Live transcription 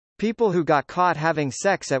People who got caught having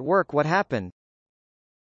sex at work. What happened?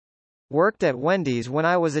 Worked at Wendy's when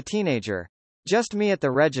I was a teenager. Just me at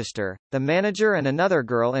the register, the manager and another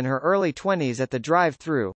girl in her early 20s at the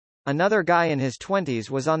drive-thru. Another guy in his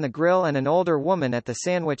 20s was on the grill and an older woman at the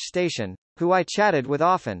sandwich station, who I chatted with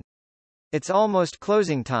often. It's almost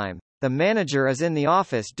closing time. The manager is in the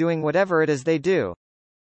office doing whatever it is they do.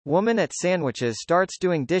 Woman at sandwiches starts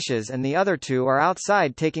doing dishes and the other two are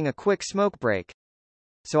outside taking a quick smoke break.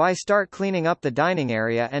 So I start cleaning up the dining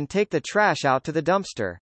area and take the trash out to the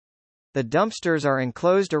dumpster. The dumpsters are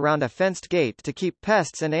enclosed around a fenced gate to keep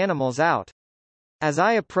pests and animals out. As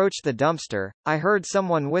I approached the dumpster, I heard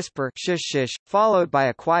someone whisper, "Shush shush," followed by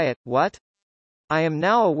a quiet, "What?" I am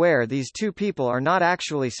now aware these two people are not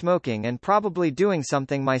actually smoking and probably doing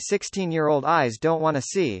something my 16-year-old eyes don't want to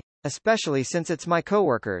see, especially since it's my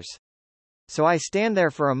coworkers. So I stand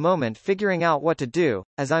there for a moment figuring out what to do,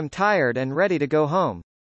 as I'm tired and ready to go home.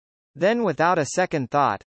 Then without a second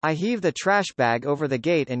thought, I heave the trash bag over the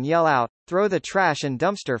gate and yell out, "Throw the trash and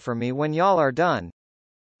dumpster for me when y'all are done."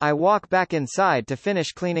 I walk back inside to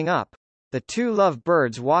finish cleaning up. The two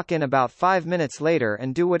lovebirds walk in about 5 minutes later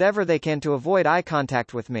and do whatever they can to avoid eye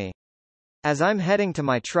contact with me. As I'm heading to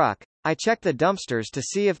my truck, I check the dumpsters to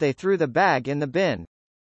see if they threw the bag in the bin.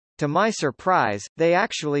 To my surprise, they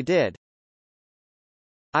actually did.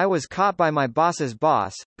 I was caught by my boss's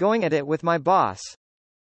boss, going at it with my boss.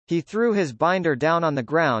 He threw his binder down on the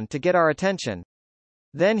ground to get our attention.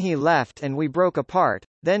 Then he left and we broke apart,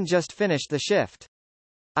 then just finished the shift.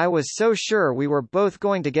 I was so sure we were both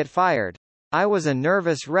going to get fired. I was a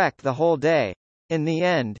nervous wreck the whole day. In the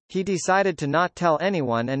end, he decided to not tell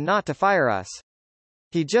anyone and not to fire us.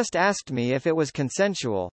 He just asked me if it was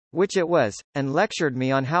consensual, which it was, and lectured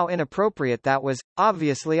me on how inappropriate that was.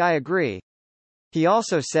 Obviously I agree. He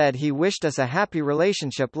also said he wished us a happy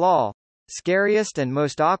relationship. Lol. Scariest and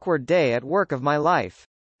most awkward day at work of my life.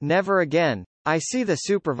 Never again. I see the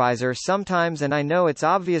supervisor sometimes and I know it's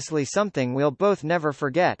obviously something we'll both never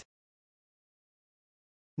forget.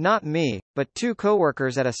 Not me, but two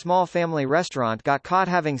coworkers at a small family restaurant got caught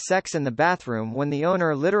having sex in the bathroom when the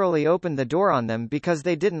owner literally opened the door on them because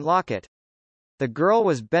they didn't lock it. The girl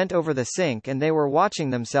was bent over the sink and they were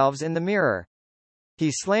watching themselves in the mirror. He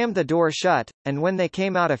slammed the door shut, and when they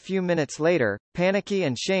came out a few minutes later, panicky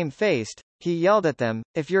and shame-faced, he yelled at them,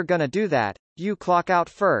 "If you're gonna do that, you clock out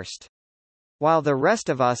first." While the rest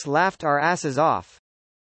of us laughed our asses off.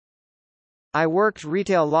 I worked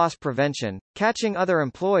retail loss prevention. Catching other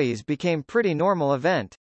employees became pretty normal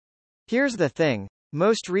event. Here's the thing.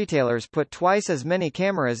 Most retailers put twice as many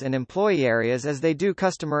cameras in employee areas as they do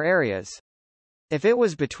customer areas. If it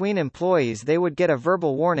was between employees they would get a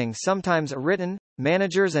verbal warning, sometimes a written.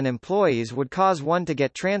 Managers and employees would cause one to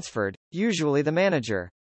get transferred, usually the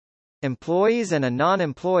manager. Employees and a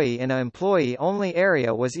non-employee in a employee-only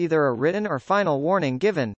area was either a written or final warning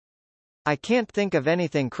given. I can't think of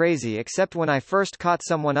anything crazy except when I first caught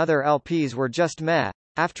someone other LPs were just meh.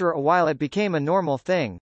 After a while it became a normal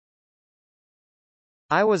thing.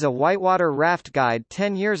 I was a whitewater raft guide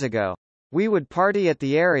 10 years ago. We would party at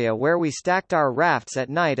the area where we stacked our rafts at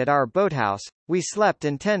night at our boathouse. We slept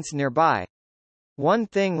in tents nearby. One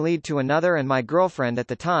thing led to another and my girlfriend at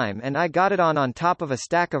the time and I got it on top of a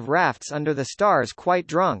stack of rafts under the stars quite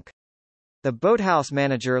drunk. The boathouse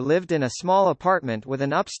manager lived in a small apartment with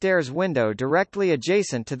an upstairs window directly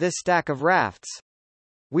adjacent to this stack of rafts.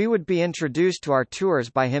 We would be introduced to our tours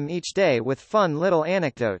by him each day with fun little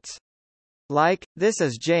anecdotes. Like, "This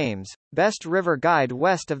is James, best river guide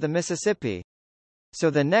west of the Mississippi." So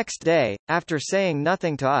the next day, after saying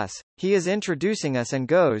nothing to us, he is introducing us and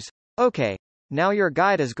goes, "Okay. Now your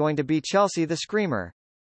guide is going to be Chelsea the Screamer."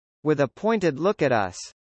 With a pointed look at us.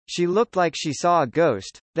 She looked like she saw a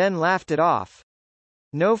ghost, then laughed it off.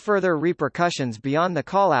 No further repercussions beyond the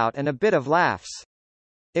call-out and a bit of laughs.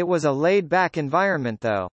 It was a laid-back environment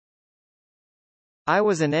though. I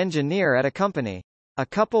was an engineer at a company. A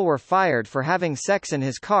couple were fired for having sex in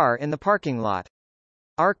his car in the parking lot.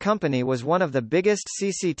 Our company was one of the biggest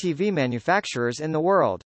CCTV manufacturers in the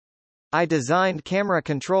world. I designed camera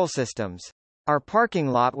control systems. Our parking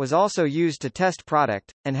lot was also used to test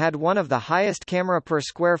product, and had one of the highest camera per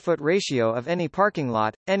square foot ratio of any parking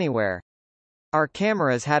lot, anywhere. Our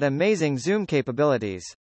cameras had amazing zoom capabilities.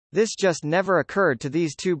 This just never occurred to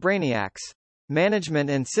these two brainiacs. Management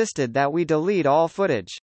insisted that we delete all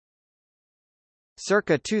footage.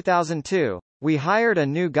 Circa 2002. We hired a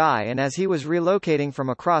new guy and as he was relocating from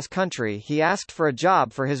across country he asked for a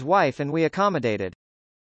job for his wife and we accommodated.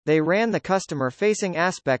 They ran the customer-facing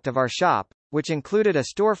aspect of our shop, which included a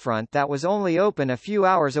storefront that was only open a few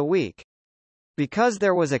hours a week. Because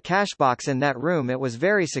there was a cashbox in that room, it was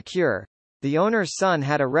very secure. The owner's son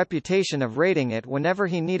had a reputation of raiding it whenever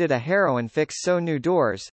he needed a heroin fix, so new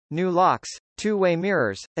doors, new locks, two-way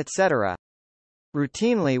mirrors, etc.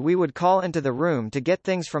 Routinely we would call into the room to get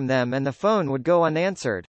things from them and the phone would go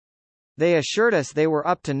unanswered. They assured us they were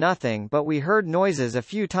up to nothing, but we heard noises a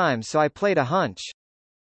few times, so I played a hunch.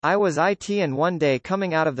 I was IT, and one day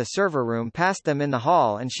coming out of the server room past them in the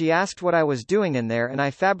hall, and she asked what I was doing in there, and I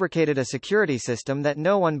fabricated a security system that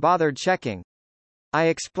no one bothered checking. I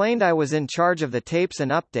explained I was in charge of the tapes and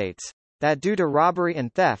updates, that due to robbery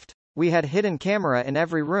and theft, we had hidden camera in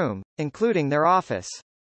every room, including their office.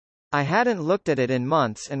 I hadn't looked at it in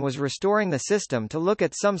months and was restoring the system to look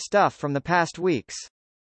at some stuff from the past weeks.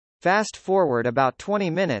 Fast forward about 20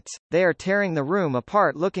 minutes, they are tearing the room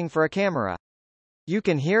apart looking for a camera. You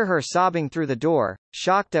can hear her sobbing through the door,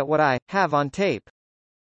 shocked at what I have on tape.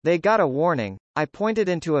 They got a warning. I pointed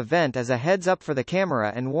into a vent as a heads up for the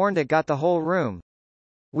camera and warned it got the whole room.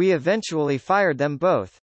 We eventually fired them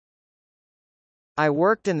both. I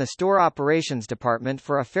worked in the store operations department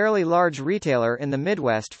for a fairly large retailer in the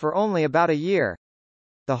Midwest for only about a year.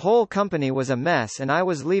 The whole company was a mess and I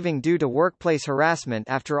was leaving due to workplace harassment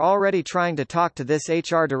after already trying to talk to this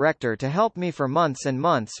HR director to help me for months and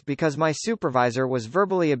months because my supervisor was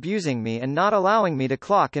verbally abusing me and not allowing me to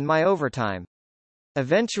clock in my overtime.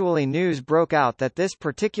 Eventually news broke out that this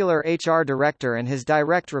particular HR director and his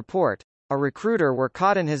direct report, a recruiter, were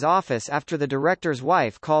caught in his office after the director's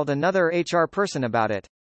wife called another HR person about it.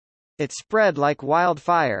 It spread like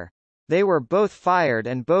wildfire. They were both fired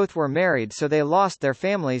and both were married, so they lost their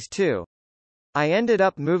families too. I ended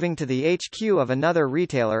up moving to the HQ of another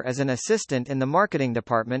retailer as an assistant in the marketing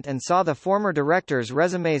department and saw the former director's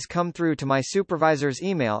resumes come through to my supervisor's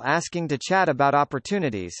email asking to chat about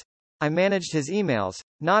opportunities. I managed his emails,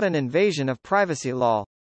 not an invasion of privacy law.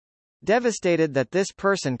 Devastated that this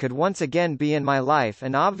person could once again be in my life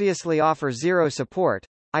and obviously offer zero support,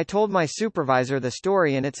 I told my supervisor the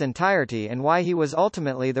story in its entirety and why he was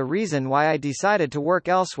ultimately the reason why I decided to work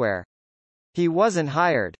elsewhere. He wasn't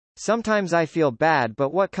hired. Sometimes I feel bad,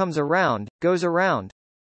 but what comes around, goes around.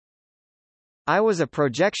 I was a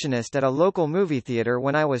projectionist at a local movie theater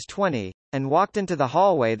when I was 20, and walked into the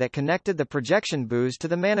hallway that connected the projection booths to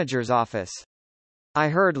the manager's office. I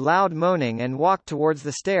heard loud moaning and walked towards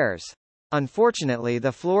the stairs. Unfortunately,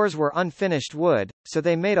 the floors were unfinished wood, so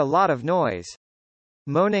they made a lot of noise.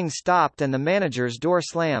 Moaning stopped and the manager's door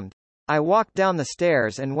slammed. I walked down the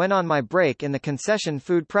stairs and went on my break in the concession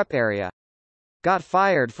food prep area. Got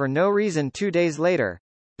fired for no reason 2 days later.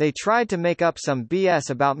 They tried to make up some BS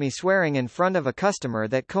about me swearing in front of a customer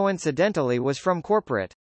that coincidentally was from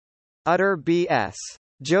corporate. Utter BS.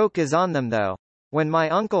 Joke is on them though. When my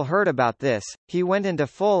uncle heard about this, he went into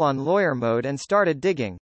full-on lawyer mode and started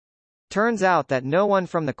digging. Turns out that no one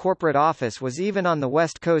from the corporate office was even on the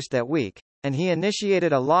West Coast that week, and he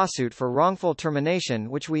initiated a lawsuit for wrongful termination,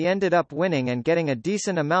 which we ended up winning and getting a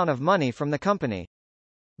decent amount of money from the company.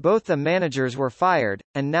 Both the managers were fired,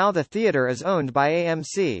 and now the theater is owned by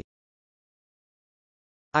AMC.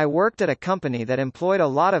 I worked at a company that employed a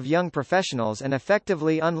lot of young professionals and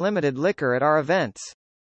effectively unlimited liquor at our events.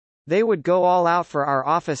 They would go all out for our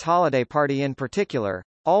office holiday party in particular,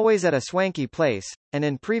 always at a swanky place, and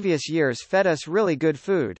in previous years fed us really good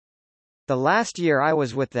food. The last year I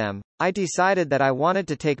was with them, I decided that I wanted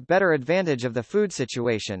to take better advantage of the food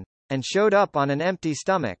situation, and showed up on an empty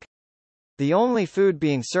stomach. The only food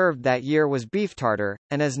being served that year was beef tartar,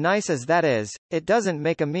 and as nice as that is, it doesn't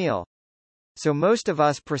make a meal. So most of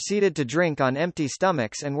us proceeded to drink on empty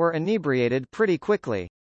stomachs and were inebriated pretty quickly.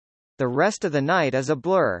 The rest of the night is a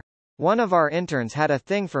blur. One of our interns had a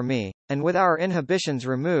thing for me, and with our inhibitions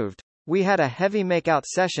removed, we had a heavy makeout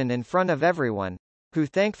session in front of everyone, who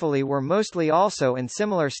thankfully were mostly also in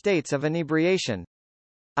similar states of inebriation.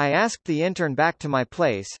 I asked the intern back to my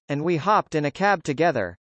place, and we hopped in a cab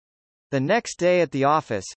together. The next day at the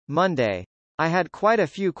office, Monday, I had quite a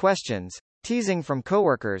few questions, teasing from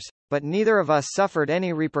coworkers, but neither of us suffered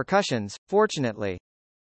any repercussions, fortunately.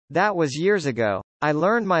 That was years ago. I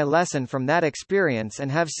learned my lesson from that experience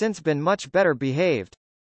and have since been much better behaved.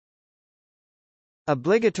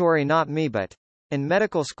 Obligatory, not me, but in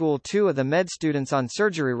medical school 2 of the med students on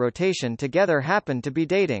surgery rotation together happened to be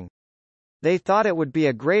dating. They thought it would be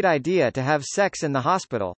a great idea to have sex in the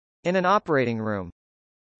hospital, in an operating room.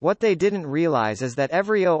 What they didn't realize is that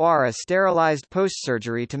every OR is sterilized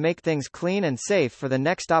post-surgery to make things clean and safe for the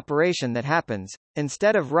next operation that happens,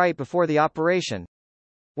 instead of right before the operation.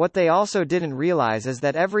 What they also didn't realize is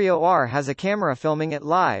that every OR has a camera filming it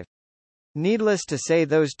live. Needless to say,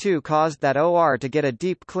 those two caused that OR to get a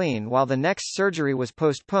deep clean while the next surgery was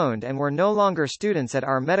postponed and were no longer students at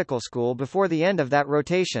our medical school before the end of that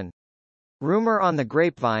rotation. Rumor on the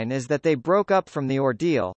grapevine is that they broke up from the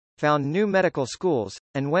ordeal, found new medical schools,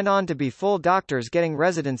 and went on to be full doctors getting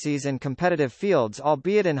residencies in competitive fields,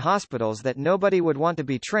 albeit in hospitals that nobody would want to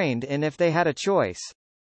be trained in if they had a choice.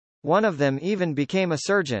 One of them even became a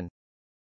surgeon,